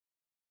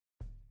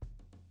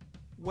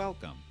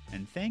Welcome,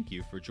 and thank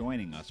you for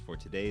joining us for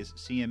today's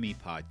CME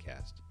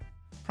podcast.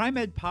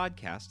 Pri-Med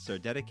podcasts are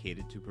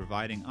dedicated to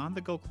providing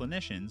on-the-go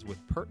clinicians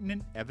with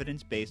pertinent,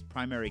 evidence-based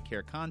primary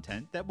care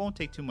content that won't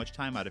take too much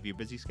time out of your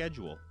busy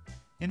schedule.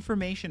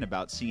 Information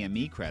about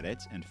CME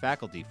credits and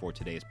faculty for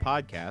today's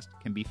podcast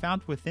can be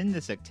found within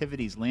this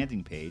activity's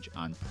landing page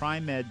on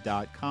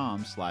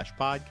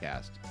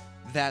primed.com/podcast.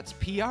 That's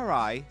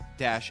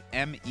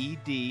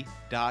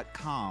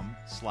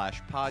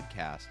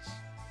pri-med.com/podcasts.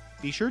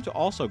 Be sure to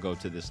also go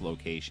to this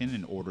location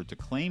in order to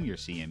claim your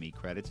CME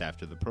credits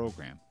after the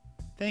program.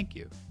 Thank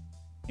you,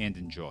 and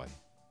enjoy.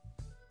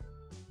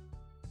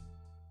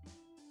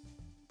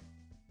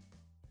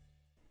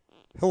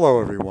 Hello,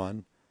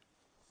 everyone.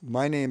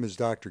 My name is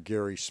Dr.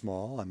 Gary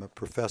Small. I'm a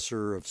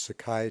professor of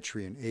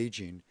psychiatry and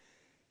aging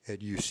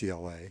at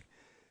UCLA,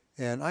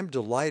 and I'm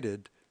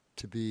delighted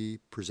to be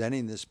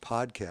presenting this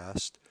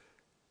podcast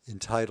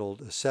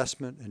entitled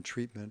Assessment and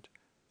Treatment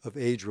of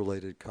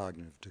Age-Related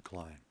Cognitive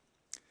Decline.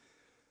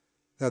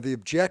 Now, the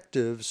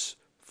objectives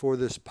for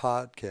this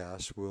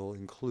podcast will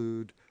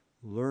include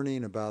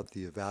learning about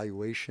the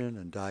evaluation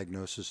and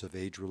diagnosis of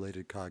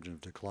age-related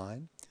cognitive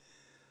decline,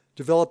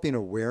 developing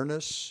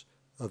awareness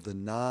of the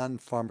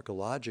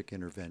non-pharmacologic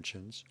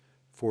interventions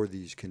for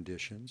these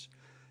conditions,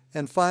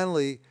 and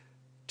finally,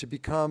 to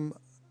become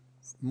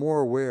more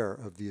aware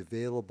of the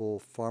available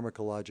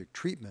pharmacologic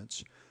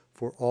treatments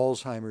for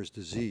Alzheimer's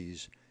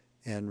disease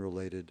and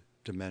related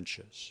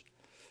dementias.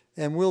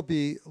 And we'll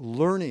be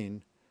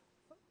learning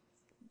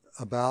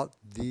about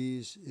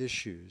these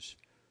issues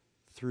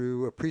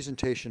through a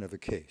presentation of a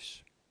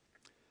case.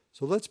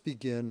 So let's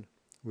begin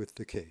with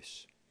the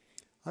case.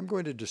 I'm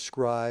going to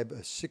describe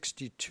a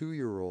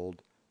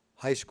 62-year-old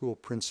high school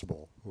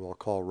principal, who I'll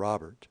call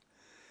Robert.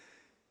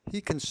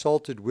 He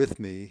consulted with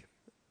me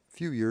a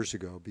few years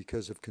ago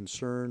because of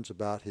concerns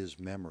about his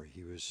memory.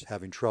 He was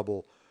having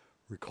trouble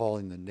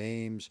recalling the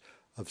names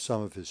of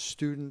some of his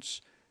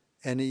students,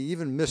 and he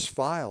even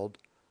misfiled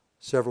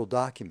several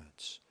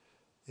documents.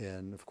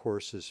 And of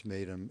course, this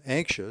made him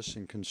anxious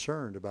and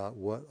concerned about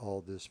what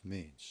all this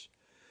means.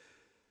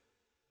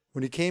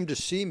 When he came to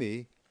see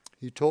me,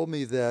 he told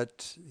me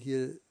that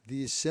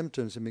these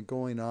symptoms had been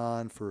going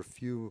on for a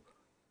few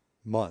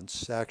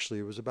months. Actually,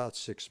 it was about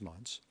 6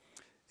 months,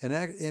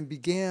 and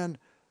began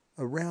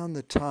around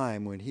the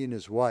time when he and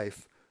his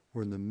wife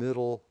were in the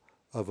middle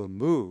of a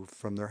move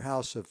from their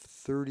house of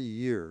 30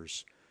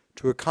 years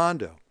to a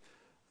condo.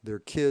 Their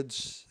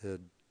kids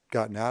had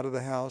gotten out of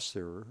the house.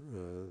 They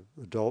were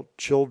adult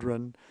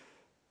children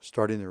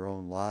starting their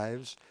own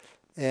lives.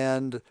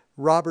 And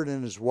Robert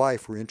and his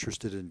wife were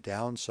interested in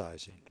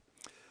downsizing.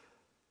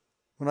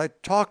 When I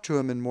talked to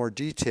him in more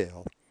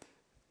detail,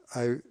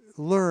 I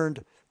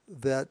learned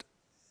that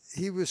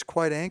he was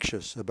quite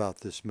anxious about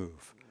this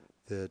move,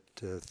 that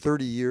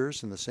 30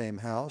 years in the same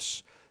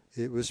house,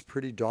 it was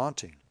pretty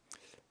daunting.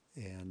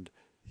 And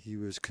he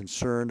was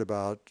concerned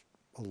about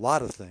a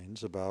lot of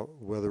things,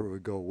 about whether it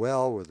would go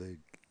well, whether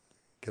they'd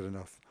get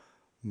enough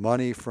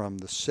money from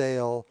the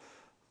sale,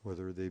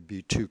 whether they'd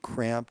be too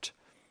cramped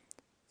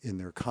in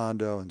their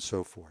condo, and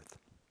so forth.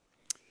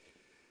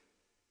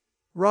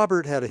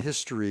 Robert had a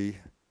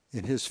history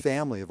in his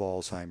family of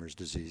Alzheimer's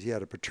disease. He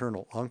had a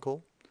paternal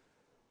uncle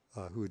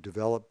who had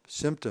developed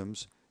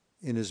symptoms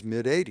in his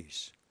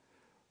mid-80s.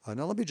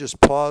 Now let me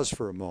just pause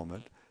for a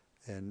moment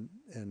and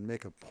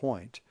make a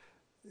point.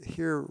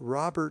 Here,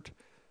 Robert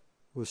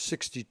was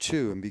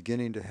 62 and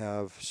beginning to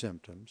have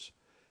symptoms.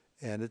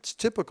 And it's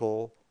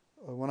typical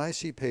when I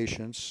see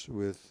patients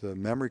with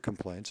memory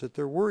complaints that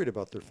they're worried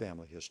about their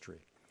family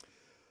history.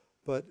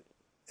 But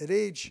at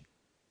age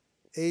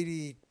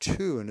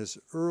 82, in his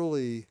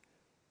early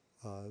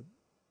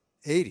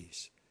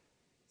 80s,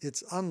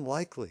 it's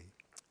unlikely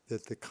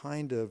that the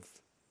kind of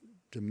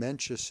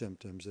dementia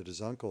symptoms that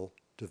his uncle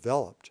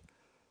developed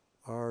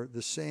are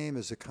the same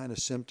as the kind of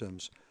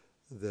symptoms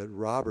that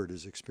Robert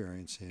is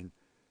experiencing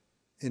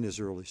in his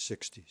early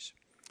 60s.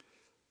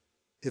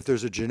 If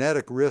there's a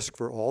genetic risk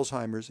for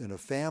Alzheimer's in a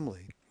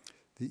family,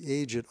 the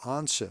age at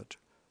onset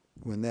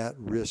when that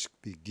risk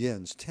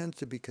begins tends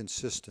to be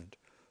consistent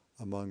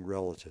among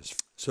relatives.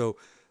 So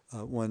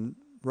when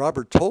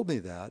Robert told me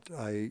that,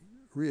 I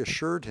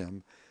reassured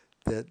him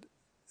that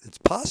it's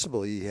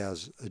possible he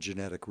has a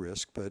genetic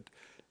risk, but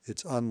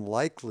it's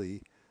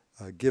unlikely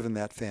given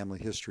that family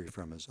history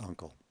from his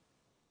uncle.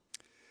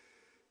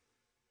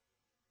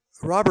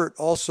 Robert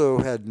also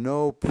had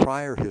no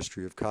prior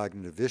history of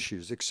cognitive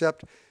issues,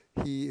 except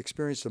he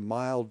experienced a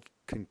mild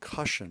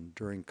concussion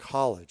during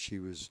college. He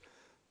was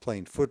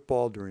playing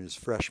football during his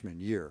freshman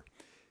year.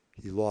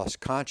 He lost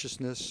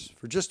consciousness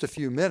for just a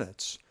few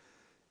minutes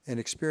and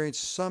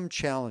experienced some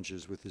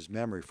challenges with his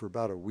memory for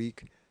about a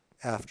week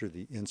after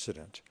the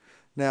incident.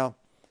 Now,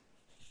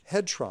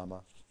 head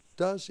trauma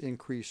does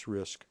increase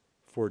risk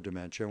for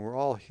dementia, and we're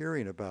all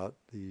hearing about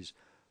these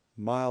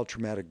mild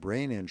traumatic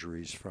brain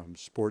injuries from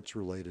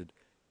sports-related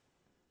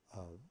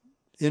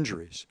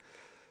injuries.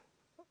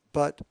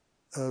 But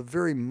a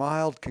very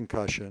mild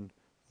concussion,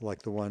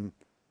 like the one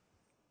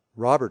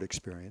Robert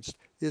experienced,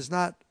 is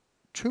not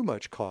too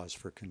much cause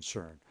for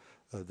concern.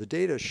 The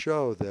data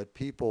show that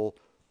people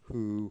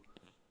who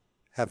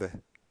have a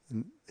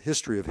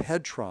history of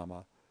head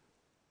trauma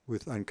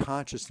with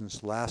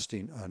unconsciousness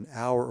lasting an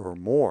hour or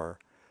more,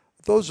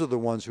 those are the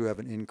ones who have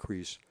an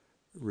increased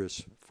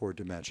risk for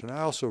dementia. And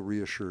I also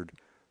reassured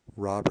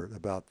Robert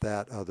about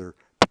that other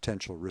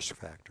potential risk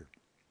factor.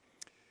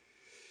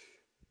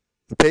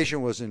 The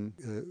patient was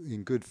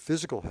in good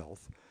physical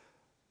health,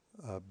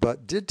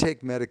 but did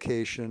take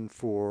medication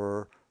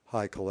for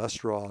high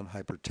cholesterol and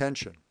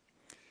hypertension.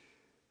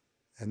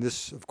 And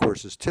this, of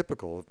course, is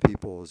typical of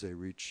people as they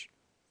reach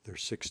their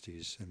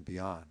 60s and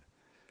beyond.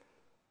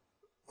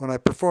 When I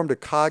performed a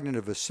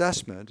cognitive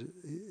assessment,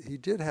 he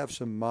did have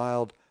some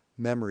mild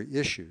memory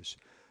issues,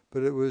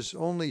 but it was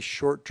only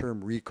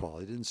short-term recall.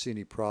 He didn't see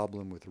any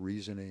problem with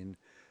reasoning,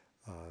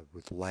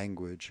 with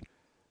language,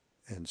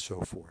 and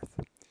so forth.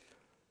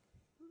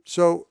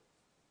 So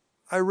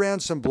I ran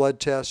some blood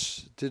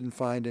tests, didn't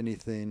find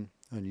anything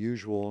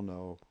unusual,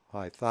 no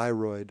high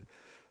thyroid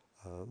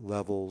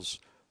levels,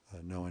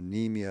 no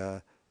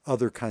anemia,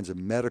 other kinds of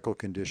medical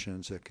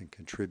conditions that can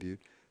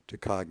contribute to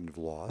cognitive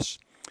loss.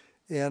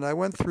 And I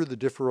went through the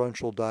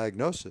differential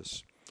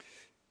diagnosis.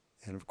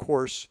 And of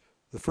course,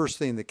 the first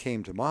thing that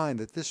came to mind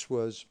that this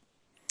was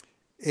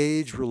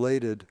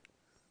age-related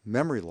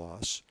memory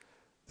loss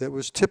that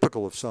was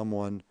typical of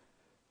someone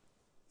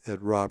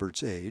at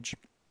Robert's age.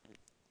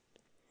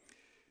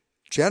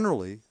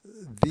 Generally,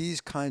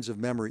 these kinds of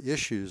memory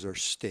issues are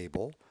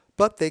stable,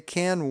 but they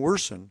can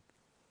worsen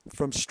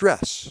from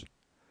stress.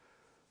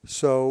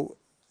 So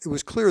it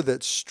was clear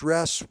that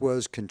stress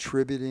was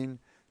contributing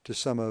to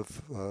some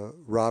of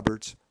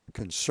Robert's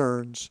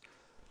concerns.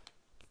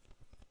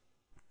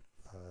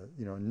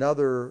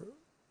 Another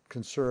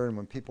concern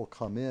when people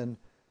come in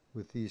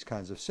with these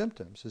kinds of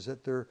symptoms is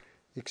that they're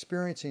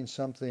experiencing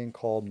something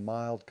called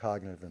mild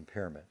cognitive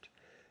impairment.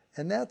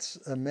 And that's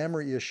a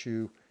memory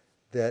issue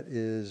that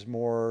is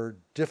more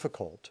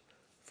difficult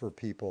for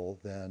people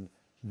than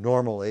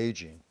normal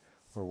aging,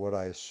 or what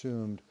I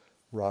assumed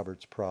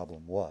Robert's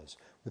problem was.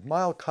 With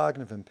mild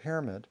cognitive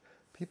impairment,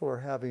 people are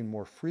having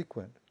more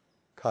frequent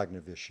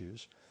cognitive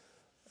issues,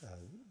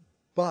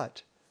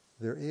 but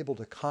they're able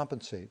to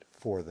compensate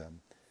for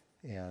them,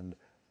 and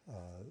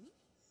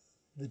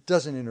it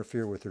doesn't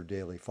interfere with their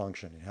daily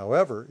functioning.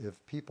 However,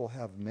 if people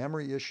have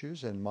memory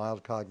issues and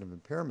mild cognitive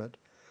impairment,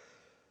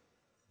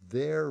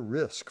 their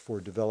risk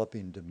for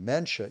developing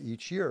dementia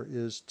each year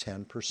is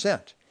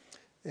 10%.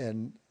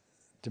 And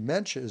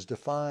dementia is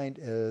defined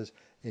as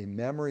a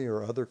memory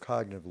or other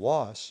cognitive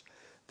loss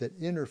that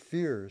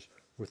interferes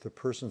with the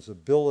person's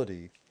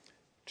ability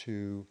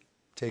to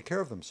take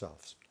care of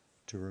themselves,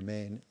 to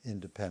remain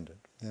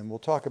independent. And we'll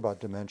talk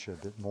about dementia a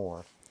bit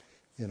more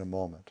in a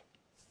moment.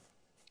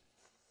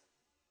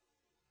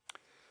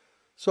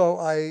 So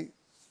I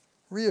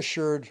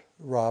reassured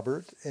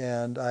Robert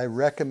and I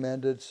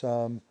recommended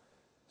some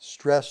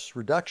stress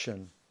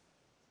reduction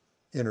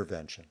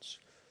interventions.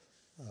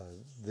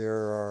 There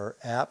are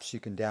apps you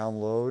can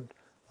download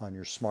on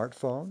your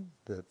smartphone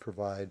that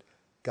provide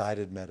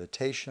guided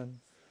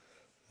meditation.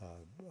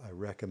 I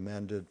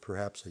recommended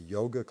perhaps a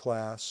yoga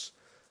class,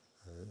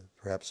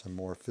 perhaps some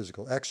more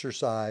physical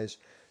exercise,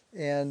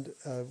 and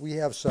we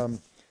have some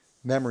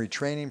memory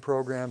training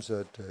programs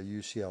at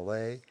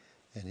UCLA,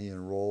 and he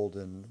enrolled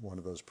in one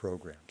of those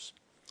programs.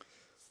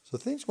 So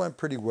things went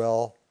pretty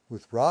well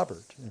with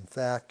Robert. In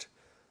fact,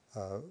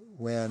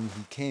 when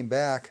he came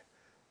back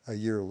a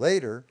year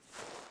later,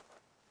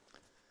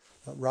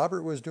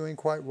 Robert was doing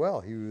quite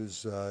well. He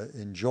was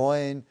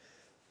enjoying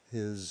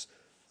his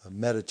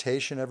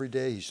meditation every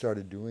day. He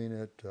started doing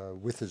it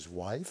with his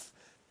wife,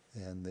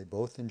 and they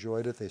both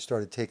enjoyed it. They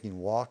started taking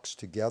walks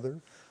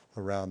together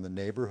around the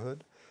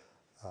neighborhood.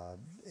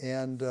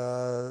 And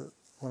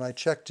when I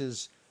checked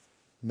his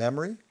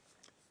memory,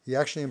 he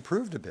actually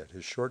improved a bit.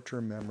 His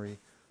short-term memory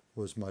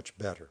was much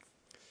better.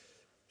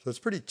 So it's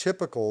pretty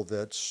typical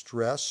that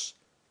stress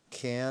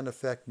can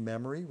affect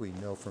memory. We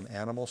know from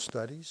animal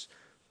studies,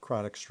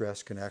 chronic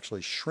stress can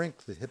actually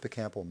shrink the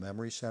hippocampal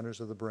memory centers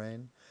of the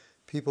brain.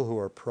 People who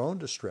are prone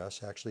to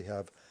stress actually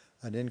have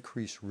an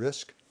increased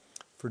risk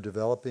for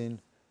developing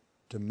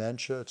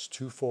dementia. It's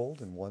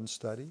twofold in one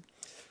study.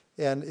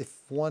 And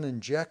if one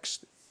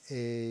injects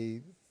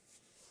a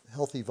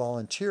healthy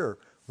volunteer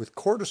with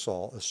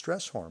cortisol, a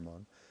stress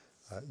hormone,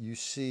 you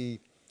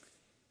see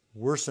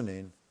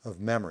worsening of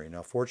memory.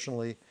 Now,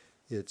 fortunately,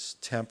 it's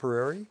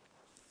temporary.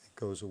 It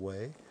goes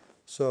away.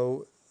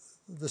 So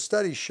the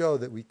studies show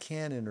that we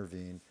can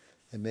intervene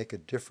and make a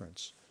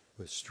difference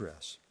with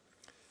stress.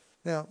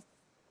 Now,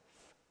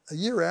 a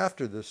year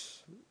after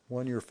this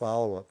one-year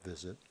follow-up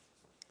visit,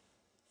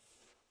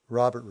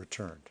 Robert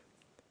returned.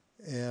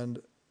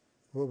 And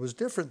what was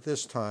different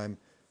this time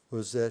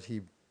was that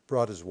he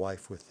brought his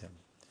wife with him.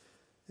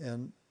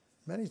 And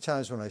many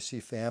times when I see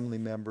family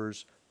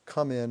members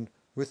come in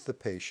with the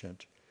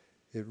patient,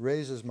 it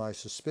raises my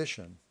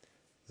suspicion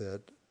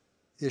that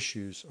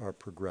issues are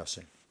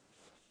progressing.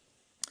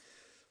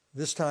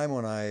 This time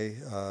when I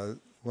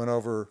went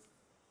over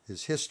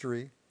his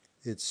history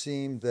it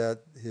seemed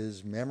that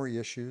his memory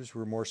issues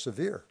were more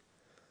severe.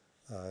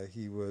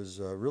 He was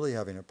really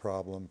having a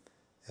problem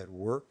at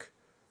work.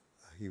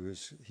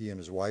 He and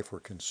his wife were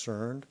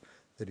concerned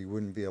that he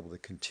wouldn't be able to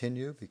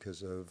continue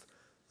because of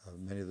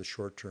many of the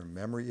short-term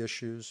memory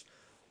issues.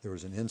 There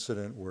was an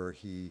incident where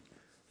he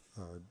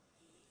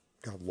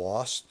got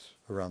lost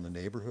around the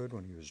neighborhood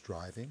when he was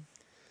driving.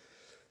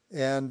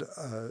 And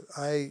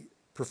I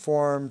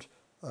performed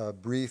a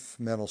brief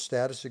mental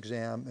status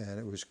exam, and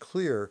it was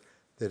clear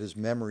that his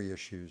memory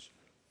issues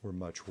were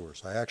much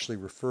worse. I actually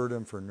referred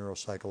him for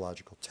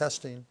neuropsychological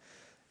testing,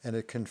 and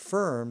it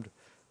confirmed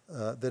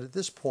that at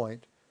this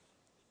point,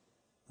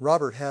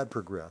 Robert had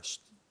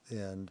progressed,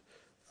 and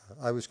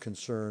I was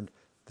concerned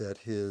that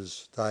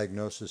his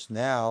diagnosis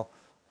now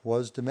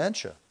was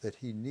dementia, that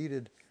he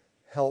needed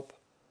help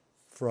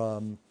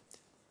from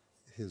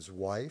his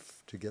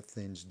wife to get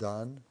things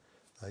done.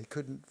 He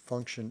couldn't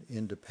function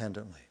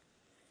independently.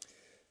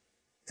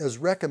 As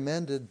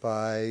recommended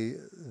by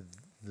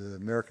the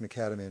American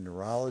Academy of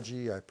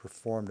Neurology, I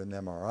performed an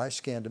MRI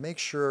scan to make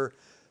sure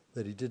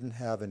that he didn't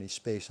have any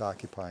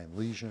space-occupying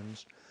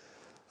lesions.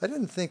 I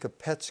didn't think a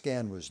PET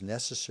scan was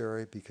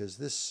necessary because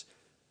this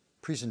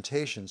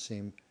presentation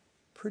seemed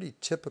pretty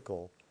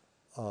typical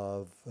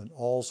of an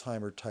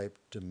Alzheimer-type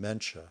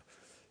dementia.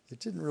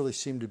 It didn't really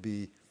seem to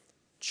be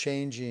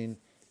changing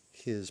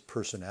his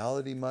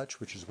personality much,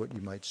 which is what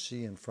you might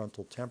see in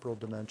frontal temporal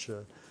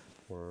dementia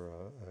or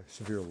a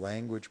severe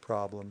language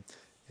problem.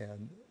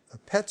 And a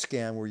PET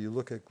scan where you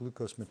look at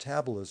glucose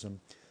metabolism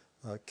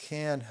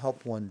can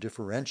help one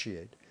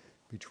differentiate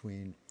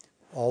between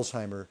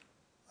Alzheimer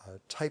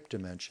type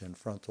dementia and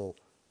frontal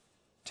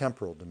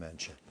temporal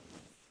dementia.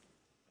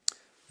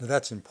 Now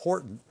that's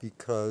important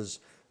because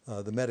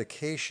the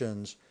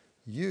medications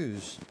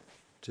used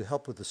to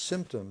help with the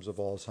symptoms of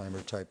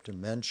Alzheimer type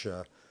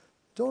dementia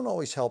don't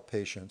always help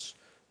patients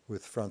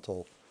with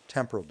frontal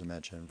temporal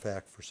dementia. In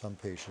fact, for some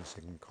patients,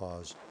 it can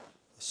cause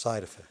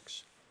side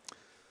effects.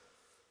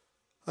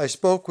 I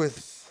spoke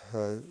with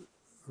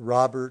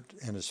Robert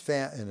and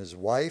his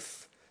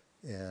wife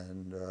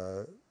and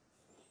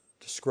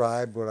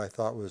described what I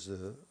thought was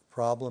the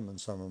problem and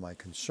some of my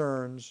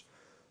concerns.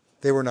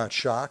 They were not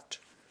shocked.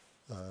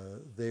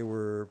 They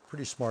were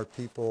pretty smart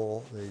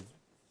people. They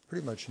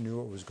pretty much knew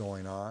what was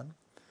going on.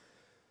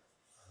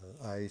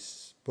 I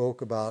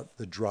spoke about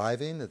the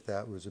driving,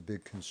 that was a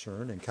big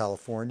concern. In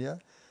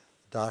California,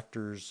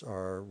 doctors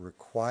are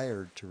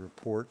required to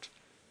report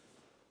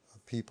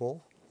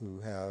people who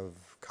have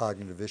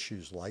cognitive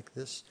issues like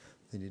this.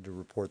 They need to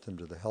report them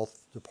to the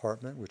health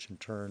department, which in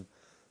turn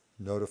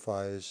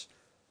notifies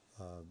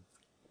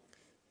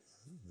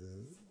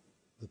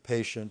the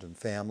patient and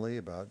family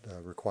about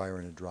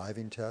requiring a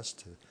driving test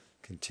to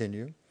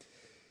continue.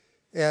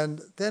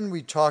 And then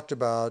we talked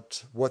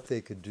about what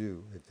they could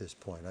do at this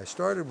point. I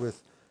started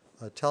with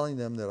telling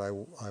them that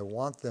I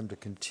want them to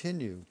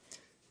continue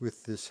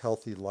with this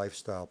healthy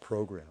lifestyle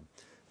program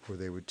where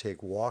they would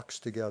take walks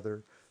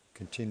together,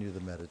 continue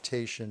the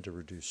meditation to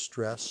reduce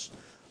stress.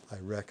 I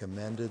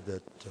recommended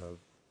that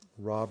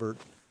Robert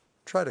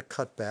try to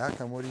cut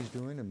back on what he's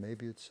doing, and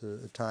maybe it's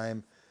a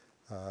time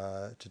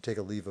to take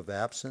a leave of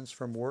absence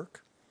from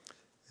work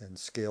and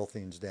scale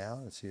things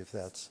down and see if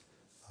that's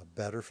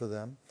better for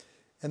them.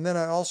 And then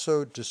I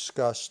also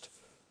discussed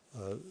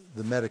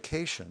the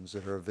medications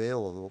that are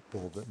available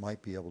that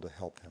might be able to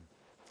help him.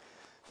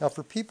 Now,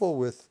 for people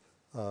with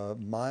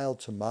mild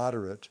to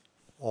moderate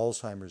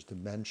Alzheimer's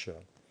dementia,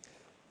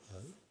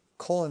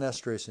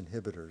 cholinesterase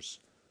inhibitors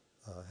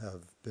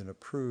have been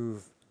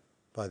approved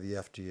by the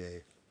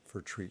FDA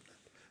for treatment.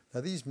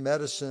 Now, these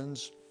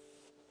medicines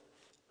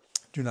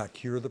do not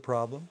cure the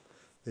problem.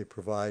 They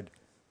provide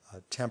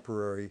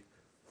temporary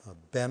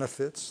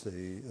benefits.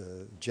 They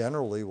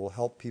generally will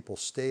help people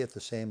stay at the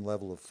same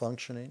level of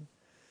functioning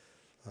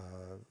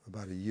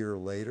about a year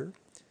later.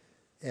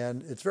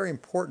 And it's very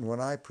important when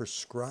I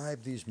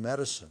prescribe these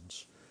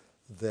medicines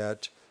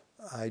that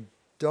I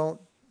don't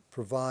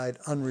provide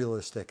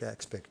unrealistic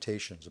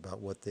expectations about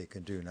what they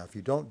can do. Now, if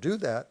you don't do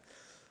that,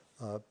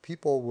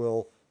 people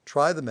will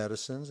try the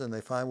medicines and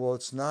they find, well,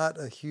 it's not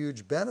a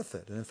huge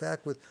benefit. And in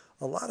fact, with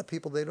a lot of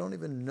people, they don't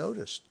even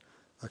notice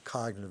a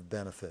cognitive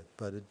benefit,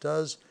 but it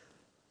does,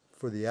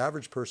 for the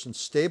average person,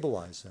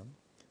 stabilize them,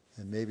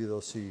 and maybe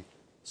they'll see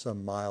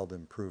some mild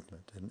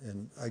improvement.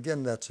 And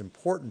again, that's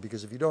important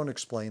because if you don't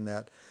explain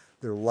that,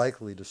 they're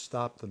likely to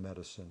stop the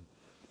medicine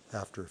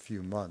after a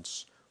few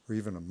months or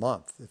even a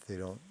month if they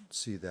don't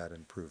see that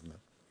improvement.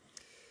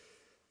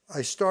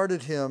 I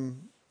started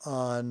him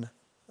on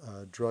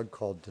a drug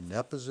called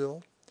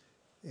donepezil,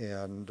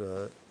 and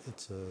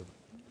it's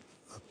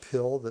a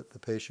pill that the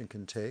patient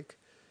can take.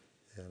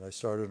 And I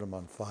started him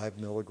on 5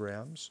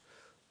 milligrams.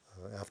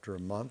 After a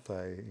month,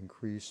 I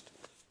increased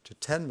to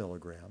 10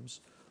 milligrams.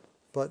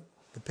 But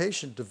the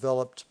patient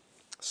developed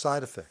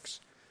side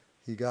effects.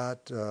 He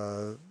got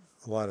a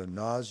lot of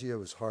nausea. It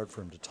was hard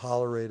for him to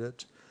tolerate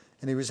it.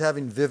 And he was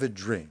having vivid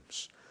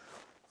dreams.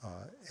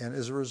 And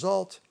as a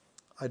result,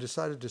 I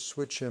decided to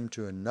switch him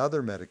to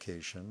another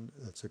medication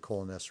that's a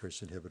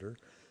cholinesterase inhibitor.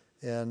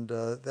 and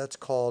that's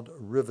called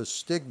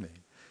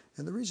rivastigmine.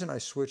 And the reason I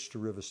switched to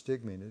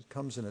rivastigmine, it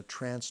comes in a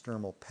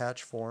transdermal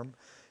patch form,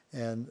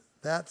 and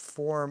that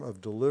form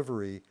of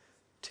delivery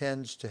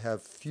tends to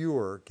have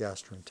fewer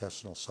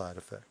gastrointestinal side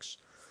effects.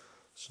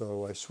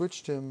 So I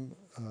switched him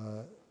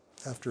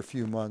after a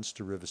few months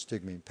to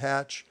rivastigmine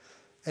patch,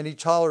 and he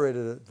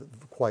tolerated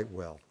it quite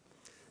well.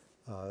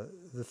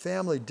 The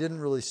family didn't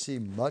really see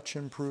much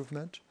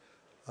improvement,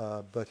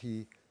 but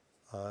he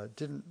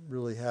didn't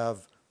really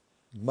have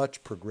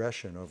much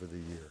progression over the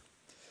year.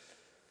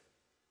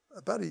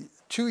 About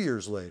 2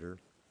 years later,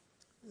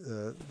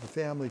 the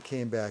family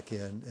came back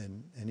in,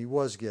 and he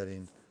was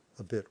getting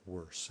a bit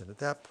worse. And at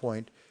that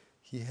point,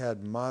 he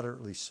had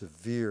moderately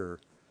severe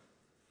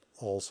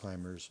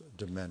Alzheimer's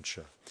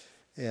dementia.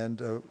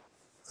 And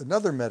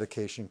another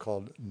medication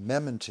called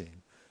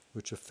memantine,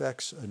 which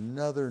affects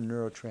another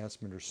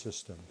neurotransmitter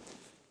system,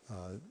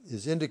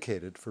 is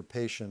indicated for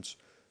patients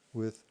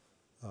with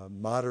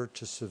moderate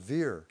to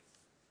severe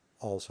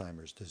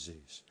Alzheimer's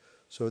disease.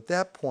 So at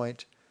that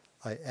point,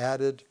 I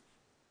added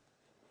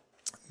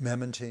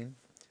memantine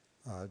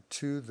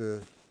to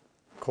the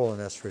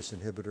cholinesterase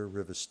inhibitor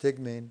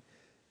rivastigmine,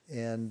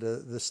 and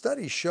the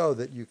studies show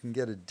that you can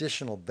get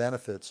additional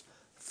benefits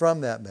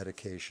from that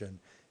medication,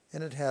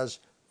 and it has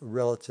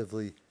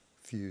relatively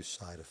few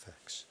side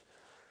effects.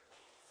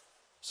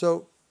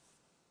 So,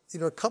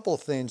 a couple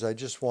of things I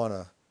just want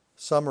to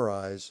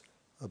summarize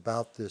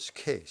about this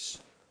case.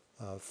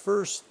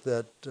 First,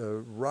 that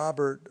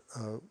Robert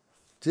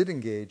did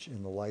engage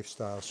in the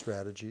lifestyle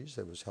strategies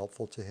that was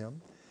helpful to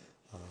him.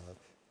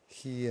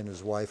 He and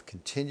his wife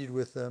continued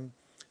with them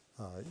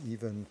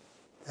even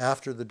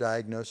after the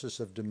diagnosis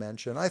of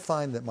dementia. And I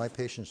find that my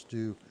patients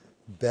do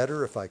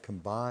better if I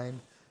combine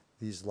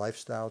these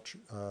lifestyle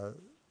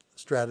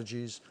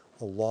strategies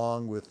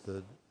along with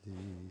the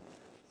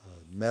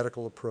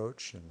medical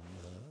approach and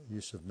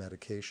use of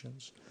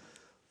medications.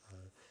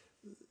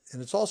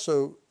 And it's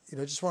also,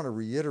 I just want to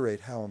reiterate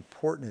how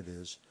important it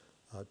is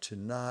to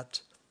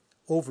not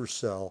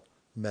oversell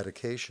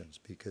medications,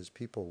 because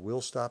people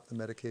will stop the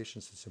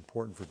medications. It's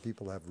important for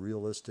people to have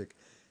realistic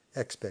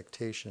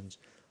expectations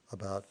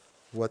about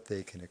what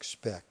they can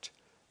expect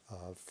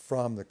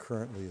from the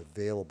currently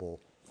available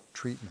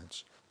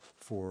treatments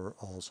for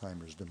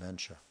Alzheimer's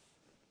dementia.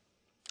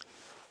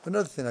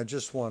 Another thing I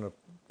just want to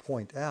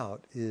point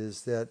out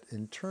is that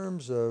in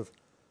terms of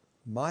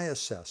my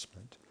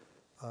assessment,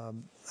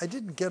 I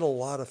didn't get a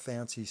lot of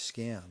fancy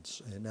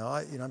scans. And now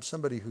I'm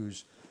somebody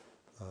who's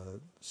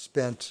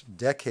spent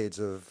decades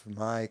of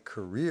my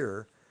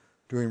career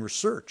doing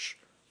research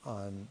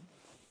on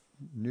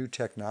new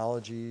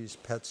technologies,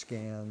 PET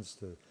scans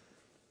to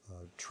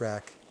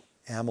track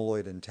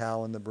amyloid and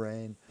tau in the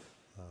brain,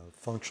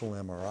 functional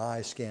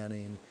MRI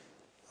scanning.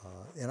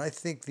 And I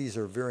think these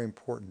are very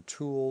important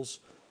tools.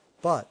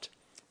 But,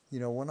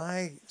 when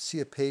I see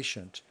a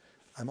patient,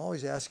 I'm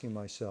always asking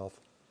myself,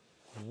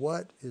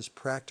 what is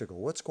practical?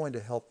 What's going to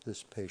help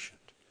this patient?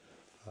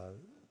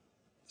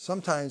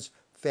 Sometimes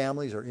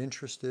families are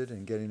interested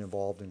in getting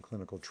involved in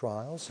clinical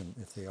trials, and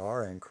if they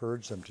are, I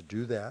encourage them to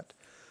do that.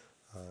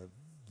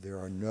 There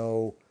are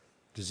no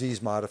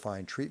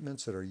disease-modifying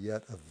treatments that are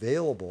yet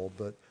available,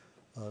 but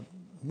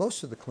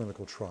most of the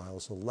clinical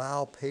trials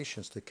allow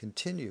patients to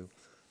continue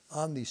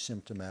on these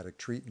symptomatic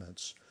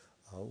treatments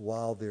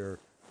while they're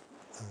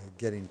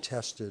getting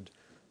tested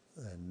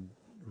and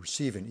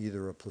receiving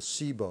either a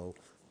placebo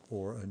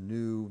or a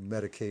new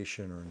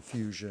medication or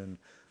infusion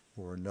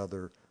or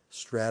another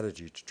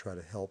strategy to try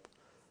to help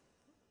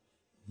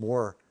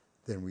more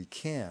than we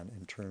can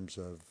in terms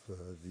of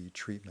the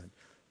treatment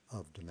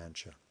of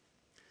dementia.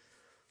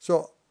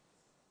 So,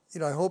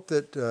 I hope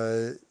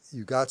that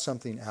you got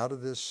something out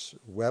of this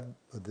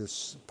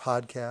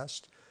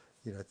podcast.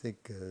 I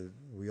think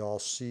we all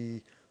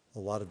see a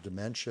lot of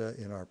dementia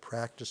in our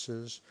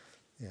practices,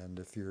 and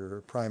if you're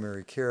a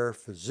primary care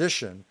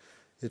physician,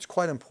 it's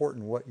quite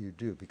important what you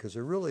do, because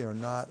there really are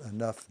not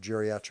enough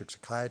geriatric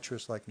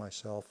psychiatrists like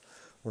myself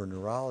or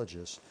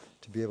neurologists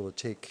to be able to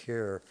take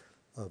care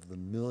of the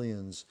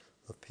millions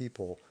of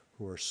people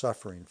who are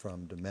suffering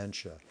from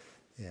dementia.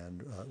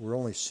 And we're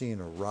only seeing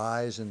a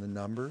rise in the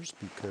numbers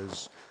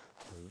because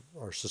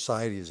our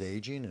society is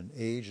aging, and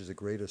age is the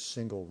greatest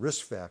single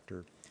risk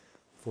factor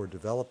for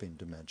developing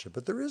dementia.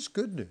 But there is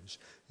good news.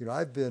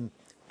 I've been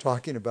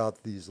talking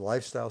about these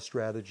lifestyle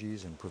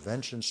strategies and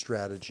prevention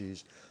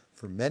strategies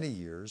for many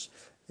years,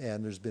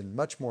 and there's been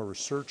much more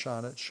research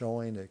on it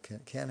showing it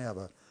can have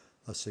a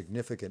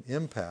significant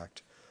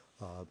impact.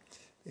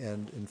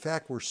 And in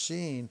fact, we're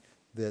seeing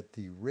that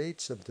the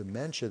rates of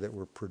dementia that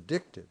were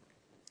predicted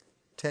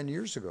 10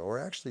 years ago are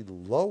actually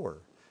lower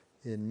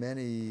in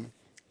many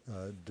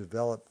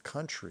developed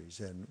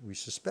countries. And we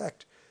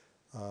suspect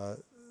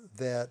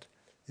that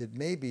it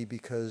may be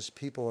because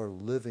people are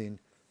living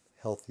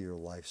healthier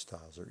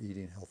lifestyles. They're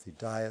eating healthy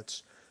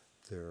diets.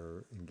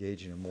 They're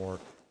engaging in more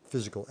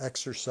physical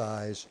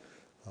exercise.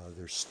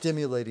 They're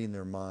stimulating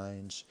their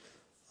minds.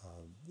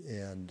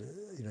 And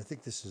I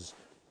think this is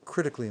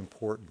critically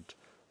important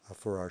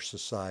for our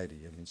society.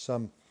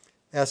 Some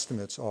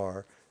estimates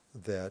are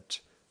that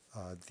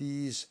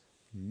these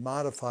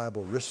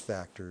modifiable risk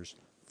factors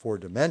for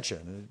dementia,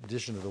 in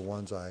addition to the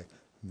ones I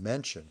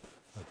mentioned,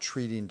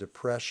 treating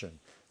depression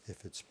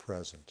if it's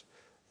present,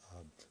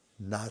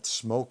 not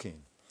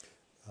smoking,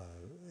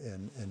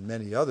 and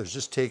many others,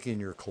 just taking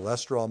your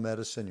cholesterol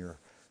medicine, your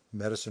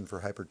medicine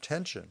for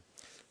hypertension.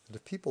 And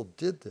if people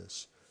did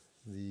this,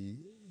 the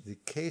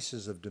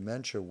cases of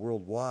dementia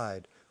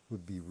worldwide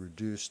would be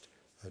reduced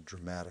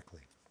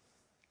dramatically.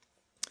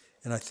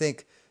 And I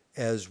think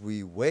as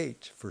we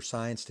wait for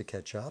science to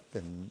catch up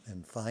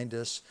and find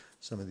us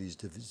some of these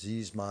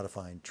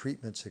disease-modifying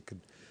treatments that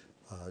could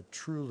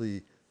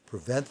truly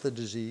prevent the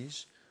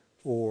disease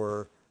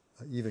or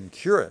even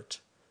cure it,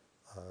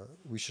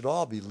 we should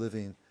all be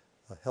living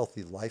a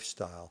healthy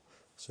lifestyle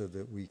so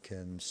that we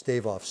can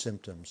stave off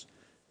symptoms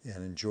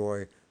and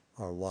enjoy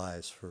our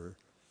lives for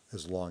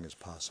as long as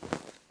possible.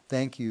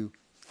 Thank you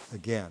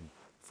again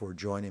for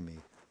joining me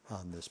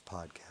on this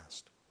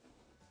podcast.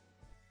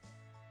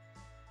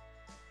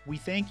 We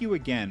thank you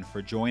again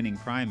for joining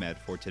Pri-Med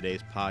for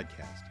today's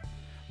podcast.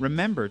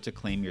 Remember to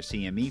claim your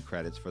CME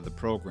credits for the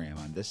program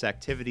on this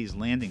activity's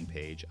landing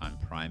page on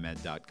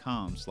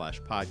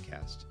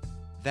primed.com/podcast.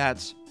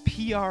 That's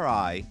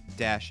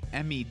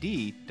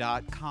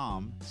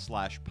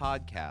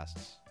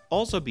pri-med.com/podcasts.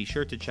 Also be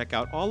sure to check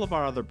out all of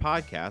our other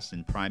podcasts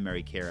and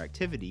primary care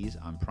activities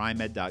on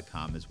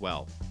primed.com as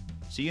well.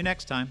 See you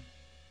next time.